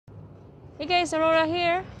Hey guys, Aurora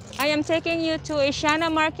here. I am taking you to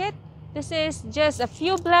ASIANA Market. This is just a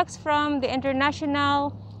few blocks from the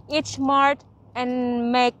International, H-Mart,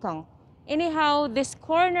 and Mekong. Anyhow, this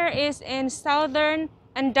corner is in Southern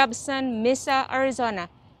and Dobson Mesa, Arizona.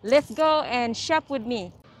 Let's go and shop with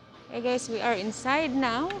me. Hey guys, we are inside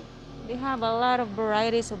now. They have a lot of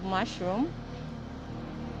varieties of mushroom.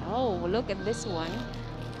 Oh, look at this one.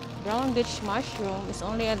 Brown beach mushroom is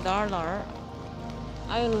only $1.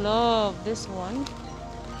 I love this one.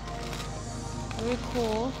 Very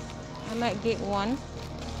cool. I might get one.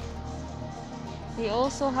 They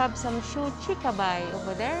also have some shoe chikabay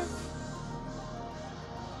over there.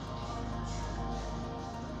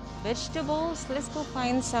 Vegetables. Let's go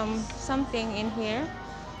find something in here.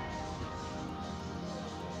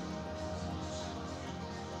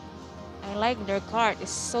 I like their cart.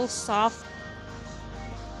 It's so soft.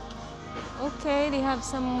 Okay, they have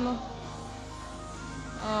some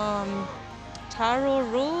taro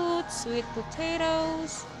roots, sweet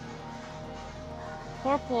potatoes,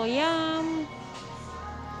 purple yam.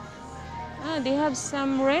 They have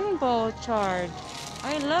some rainbow chard.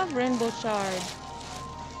 I love rainbow chard.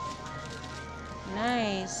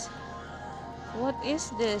 Nice. What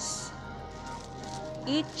is this?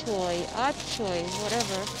 Ichoy, achoy,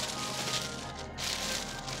 whatever.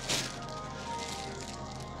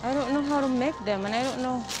 I don't know how to make them, and I don't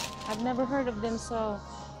know. I've never heard of them, so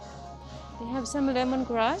they have some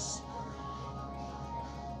lemongrass,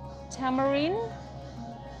 tamarind,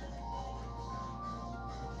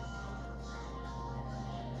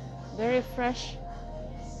 very fresh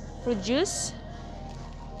produce.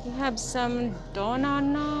 You have some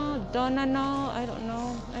donano,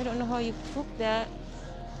 I don't know how you cook that.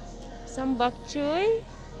 Some bok choy.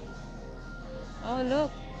 Oh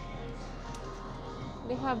look,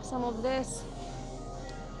 they have some of this.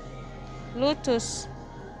 Lotus.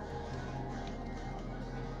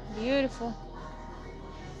 Beautiful.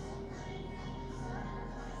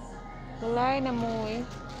 Kulay na moy.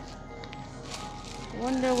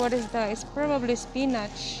 Wonder what is that? It's probably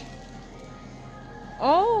spinach.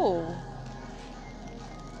 Oh!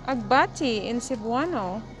 Agbati in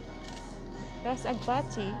Cebuano. That's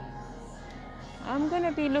agbati. I'm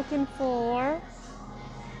gonna be looking for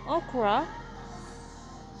okra.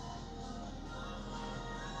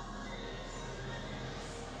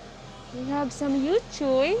 We have some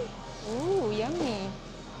yuchoy. Ooh, yummy.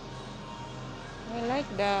 I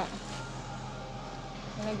like that.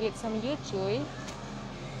 I'm gonna get some yuchoy.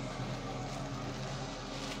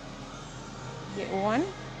 Get one.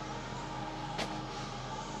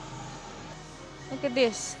 Look at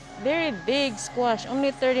this. Very big squash.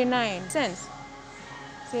 Only 39 cents.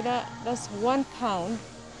 See that? That's 1 pound.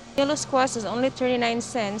 Yellow squash is only 39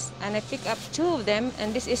 cents. And I pick up 2 of them.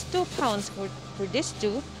 And this is 2 pounds for these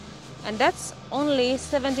 2. And that's only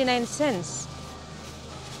 79 cents.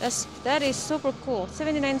 That is super cool.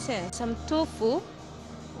 79 cents. Some tofu.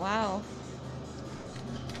 Wow.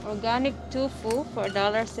 Organic tofu for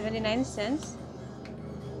 $1.79.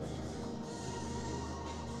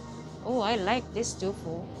 Oh, I like this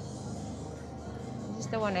tofu. This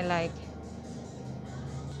is the one I like.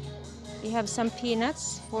 You have some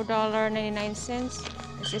peanuts, $4.99.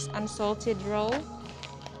 This is unsalted roll.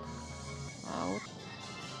 Wow.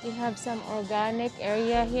 You have some organic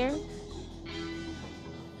area here.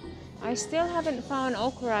 I still haven't found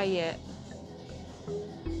okra yet.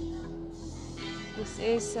 This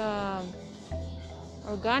is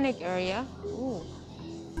organic area. Ooh,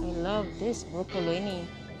 I love this broccolini.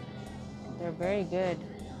 They're very good.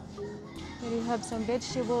 Then you have some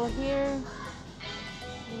vegetable here.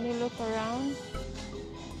 Let me look around.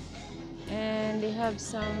 And they have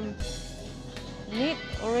some meat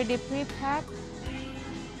already pre-packed.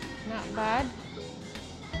 Not bad.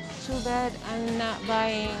 Too bad I'm not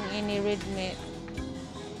buying any red meat.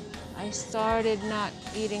 I started not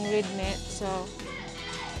eating red meat, so.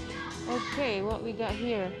 Okay, what we got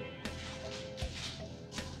here?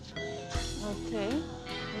 Okay,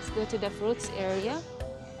 let's go to the fruits area.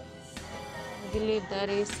 I believe that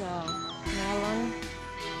is melon,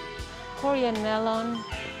 Korean melon,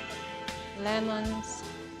 lemons,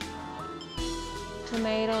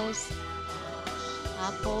 tomatoes,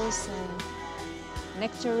 apples, and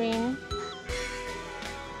nectarine.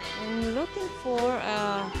 I'm looking for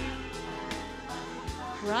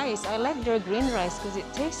rice. I like their green rice because it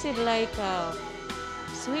tasted like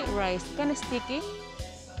sweet rice, kind of sticky.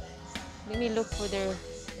 Let me look for their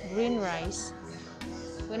green rice.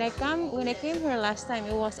 When I came here last time,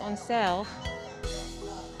 it was on sale.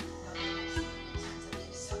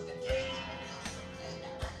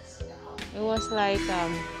 It was like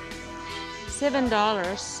 $7.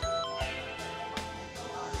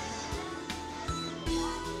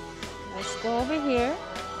 Go over here.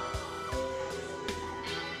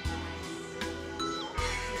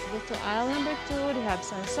 Let's go to aisle number 2. They have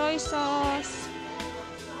some soy sauce.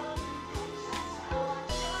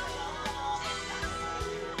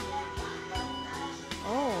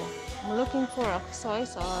 Oh, I'm looking for a soy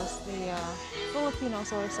sauce, the Filipino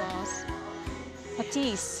soy sauce.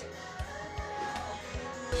 Patis.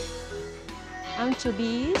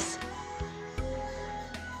 Anchovies.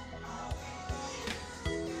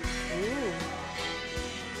 Ooh.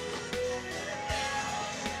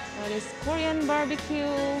 That is Korean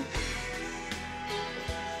barbecue.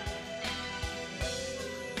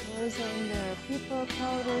 What is in there? Pepper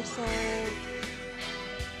powder, salt.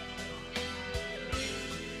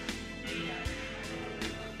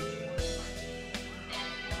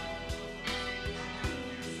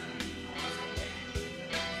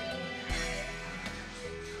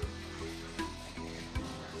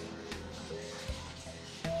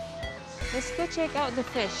 Let's go check out the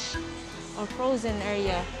fish or frozen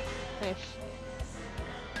area fish.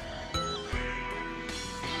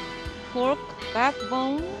 Pork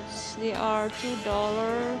backbones, they are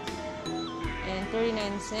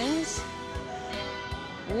 $2.39.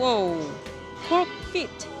 Whoa, pork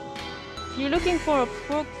feet. If you're looking for a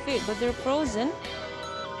pork feet but they're frozen,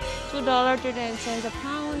 $2.39 a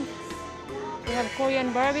pound. We have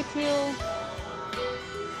Korean barbecue.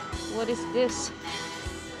 What is this?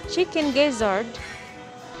 Chicken gizzard,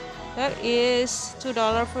 that is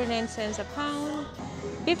 $2.49 a pound.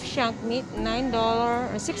 Beef shank meat,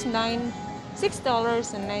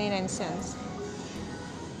 $6.99.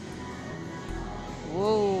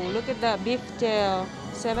 Whoa, look at that beef tail,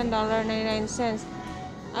 $7.99.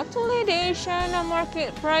 Actually, the ASIANA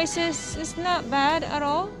Market prices is not bad at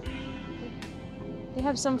all. They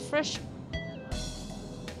have some fresh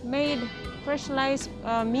sliced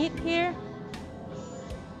meat here.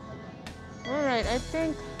 Alright, I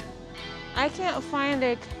think I can't find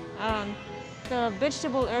the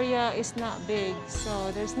vegetable area is not big,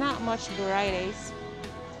 so there's not much varieties.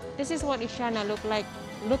 This is what ASIANA looks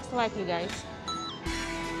like, you guys.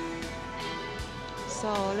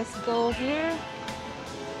 So let's go here.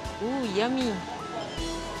 Ooh, yummy.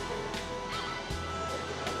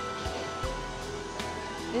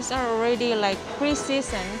 These are already like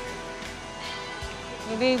pre-seasoned.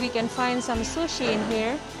 Maybe we can find some sushi in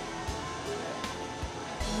here.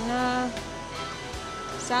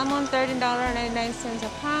 Salmon, $13.99 a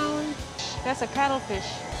pound. That's a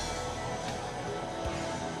cuttlefish.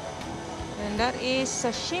 And that is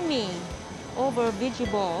sashimi over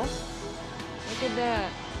veggie ball. Look at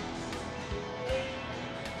that.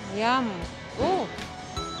 Yum. Oh,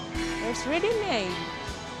 there's ready-made.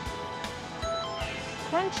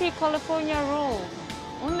 Crunchy California roll.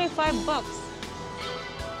 Only $5.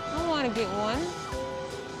 I want to get one.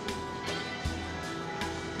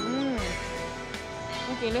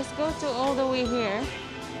 Okay, let's go to all the way here.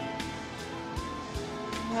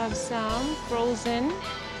 We have some frozen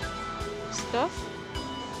stuff.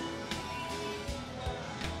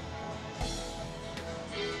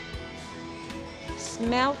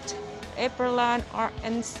 Smelt Aprillan or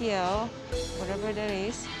NCL, whatever that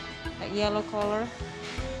is, that yellow color.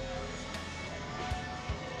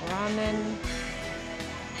 Ramen.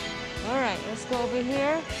 Alright, let's go over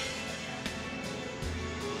here.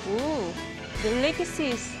 Ooh,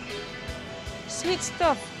 delicacies. Sweet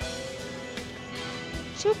stuff.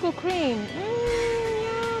 Choco cream.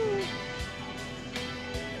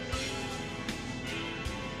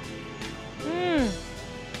 Yum.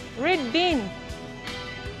 Red bean.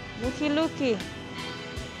 Looky.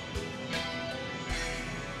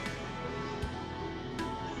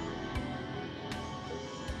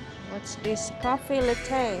 What's this? Coffee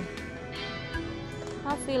latte.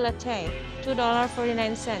 Coffee latte,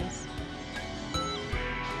 $2.49.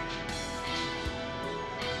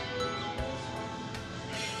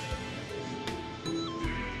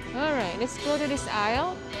 All right, let's go to this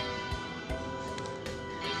aisle.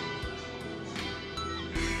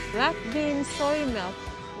 Black bean soy milk.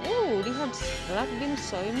 Oh, they have black bean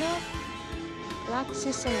soy milk. Black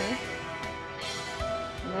sesame.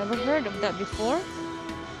 Never heard of that before.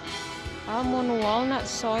 Almond walnut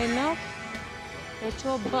soy milk. They're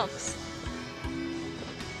 $12.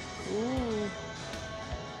 Ooh.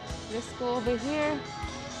 Let's go over here.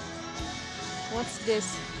 What's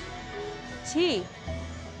this? Tea.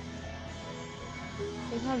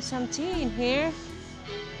 They have some tea in here.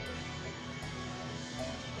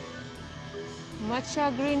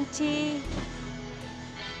 Matcha green tea.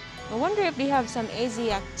 I wonder if they have some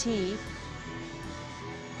Asiatic tea.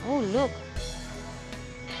 Oh, look.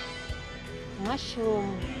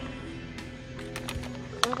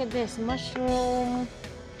 look at this mushroom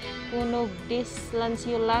puno bis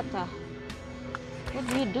lanceolata. What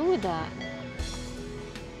do you do with that?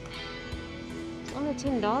 It's only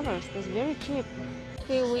 $10. That's very cheap.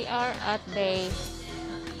 Here we are at the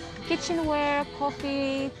kitchenware,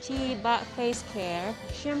 coffee, tea, bath, face care,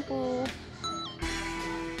 shampoo.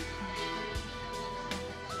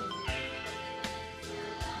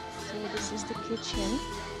 So this is the kitchen.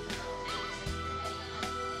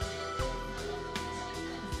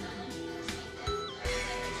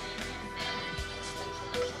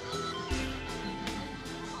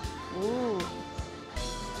 Ooh,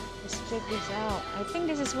 let's check this out. I think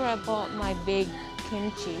this is where I bought my big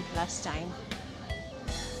kimchi last time.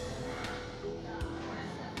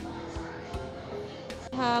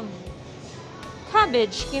 Have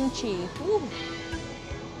cabbage kimchi. Ooh.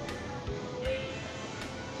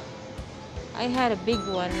 I had a big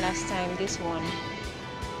one last time, this one.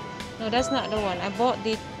 No, that's not the one. I bought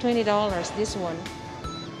the $20, this one.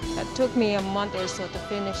 That took me a month or so to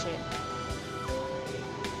finish it.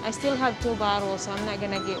 I still have 2 bottles, so I'm not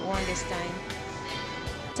gonna get one this time.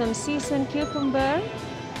 Some seasoned cucumber,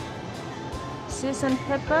 seasoned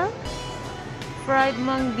pepper, fried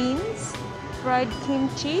mung beans, fried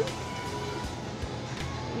kimchi.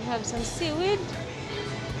 We have some seaweed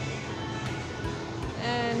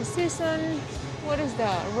and seasoned, what is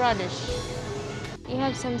that? Radish. You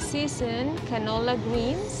have some seasoned canola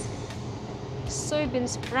greens, soybean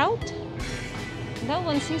sprout. That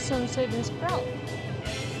one seasoned soybean sprout.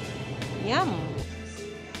 Yum!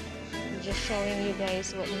 I'm just showing you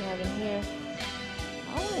guys what we have in here.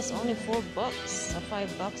 Oh, it's only $4 or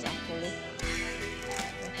 $5 actually.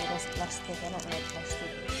 Okay, that's plastic. I don't like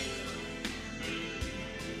plastic.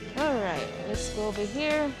 Alright, let's go over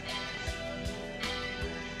here.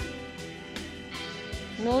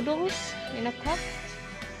 Noodles in a cup.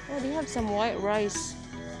 Oh, they have some white rice.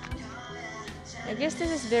 I guess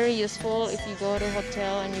this is very useful if you go to a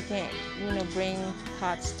hotel and you can't, bring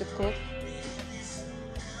pots to cook.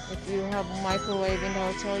 If you have a microwave in the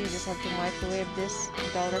hotel, you just have to microwave this.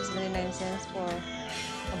 $1.79 for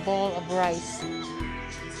a bowl of rice. And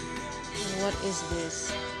what is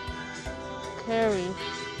this? Curry.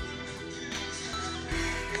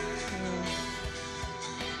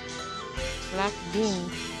 Black bean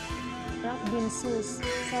sauce,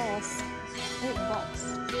 $8.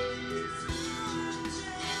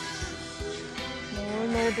 More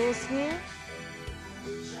noodles here.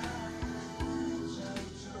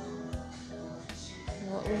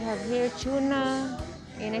 What we have here, tuna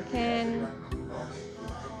in a can.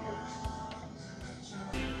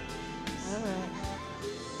 Alright.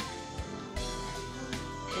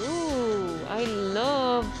 Ooh, I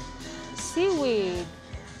love seaweed.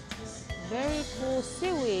 Very cool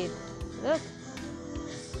seaweed. Look,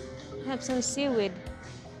 I have some seaweed.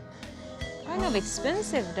 Kind of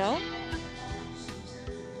expensive though.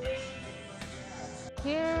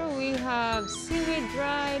 Here we have seaweed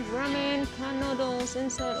dried, ramen, can noodles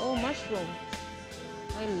inside. Oh, mushroom.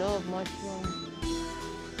 I love mushroom.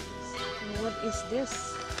 And what is this?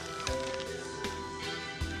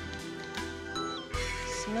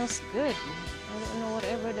 Smells good. I don't know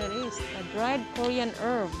whatever that is. A dried Korean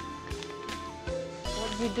herb.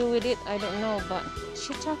 What you do with it, I don't know, but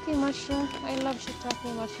shiitake mushroom. I love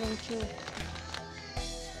shiitake mushroom too.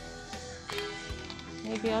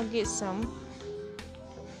 Maybe I'll get some.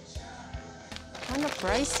 Kind of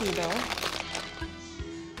pricey though.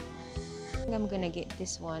 I think I'm gonna get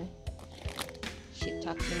this one.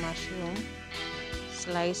 Shiitake mushroom.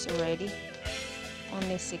 Sliced already.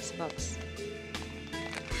 Only $6.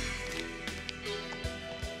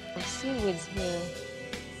 Seaweeds here.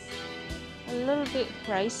 A little bit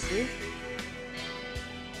pricey.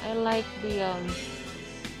 I like the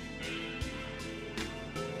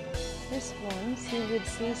this one, seaweed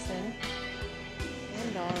season,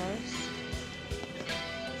 $10.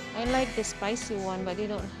 I like the spicy one, but they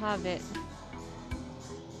don't have it.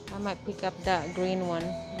 I might pick up that green one,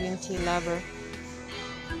 green tea lover.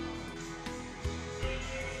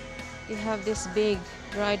 They have this big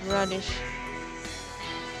dried radish.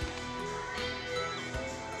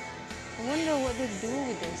 I wonder what they do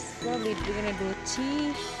with this. Probably they're gonna do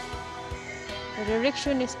tea. The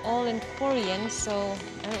direction is all in Korean, so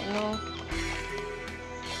I don't know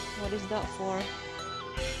what is that for.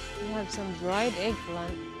 We have some dried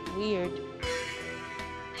eggplant. Weird.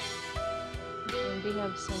 And we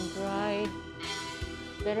have some dried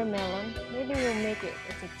bitter melon. Maybe we'll make it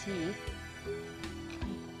as a tea.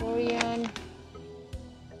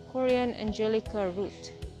 Korean angelica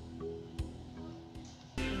root.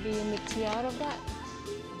 Maybe you make tea out of that,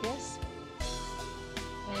 I guess.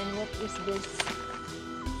 And what is this?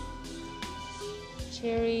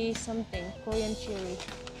 cherry something, Korean cherry.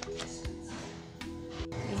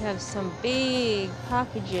 We have some big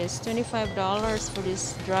packages, $25 for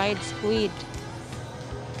this dried squid.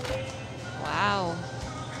 Wow,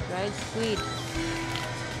 dried squid.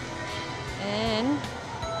 And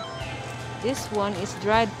this one is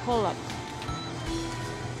dried pollock.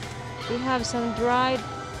 We have some dried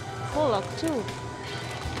pollock too.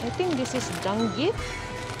 I think this is danggit.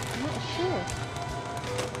 I'm not sure.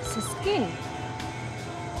 It's a skin.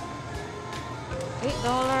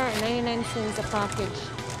 $8.99 a package.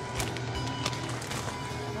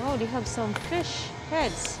 Oh, they have some fish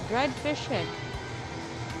heads, dried fish head.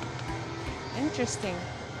 Interesting.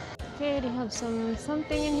 Okay, they have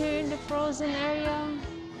something in here in the frozen area.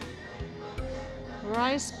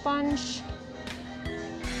 Rice punch,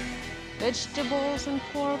 vegetables and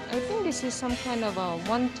pork. I think this is some kind of a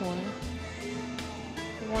wonton.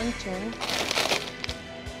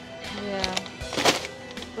 Yeah.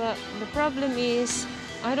 But the problem is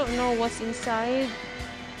I don't know what's inside.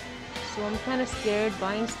 So I'm kind of scared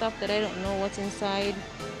buying stuff that I don't know what's inside.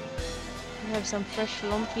 We have some fresh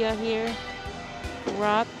lumpia here.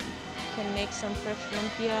 Wrap. Can make some fresh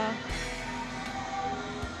lumpia.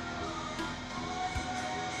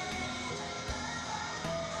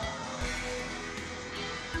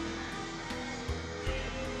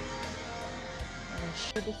 I'm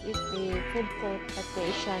sure this is the food court at the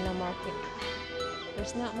ASIANA Market.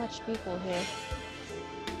 There's not much people here.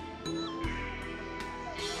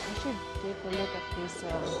 I should take a look at these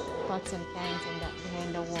pots and pans and that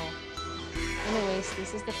behind the wall. Anyways,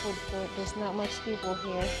 this is the food court. There's not much people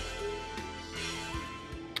here.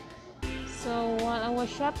 So while I was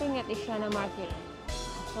shopping at ASIANA Market,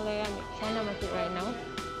 actually I'm at ASIANA Market right now,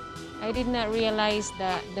 I did not realize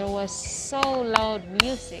that there was so loud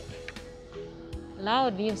music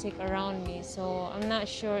around me. So I'm not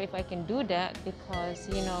sure if I can do that because,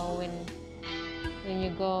 you know, when you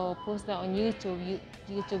go post that on YouTube,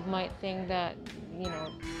 YouTube might think that, you know,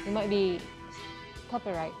 it might be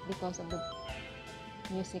copyright because of the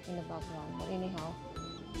music in the background. But anyhow,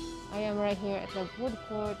 I am right here at the food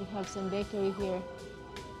court. We have some bakery here.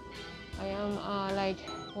 I am like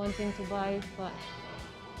wanting to buy, but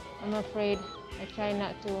I'm afraid I try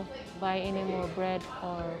not to buy any more bread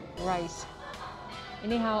or rice.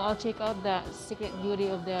 Anyhow, I'll check out the secret beauty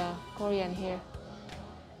of the Korean here.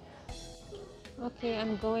 Okay,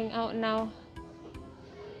 I'm going out now.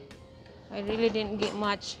 I really didn't get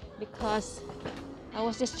much because I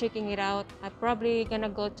was just checking it out. I'm probably gonna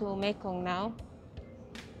go to Mekong now.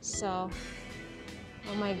 So,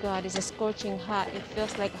 oh my god, it's a scorching hot. It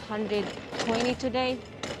feels like 120 today.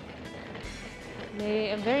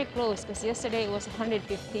 They are very close because yesterday it was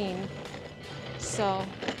 115. So,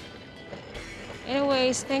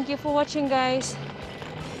 anyways, thank you for watching, guys.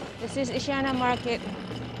 This is ASIANA Market.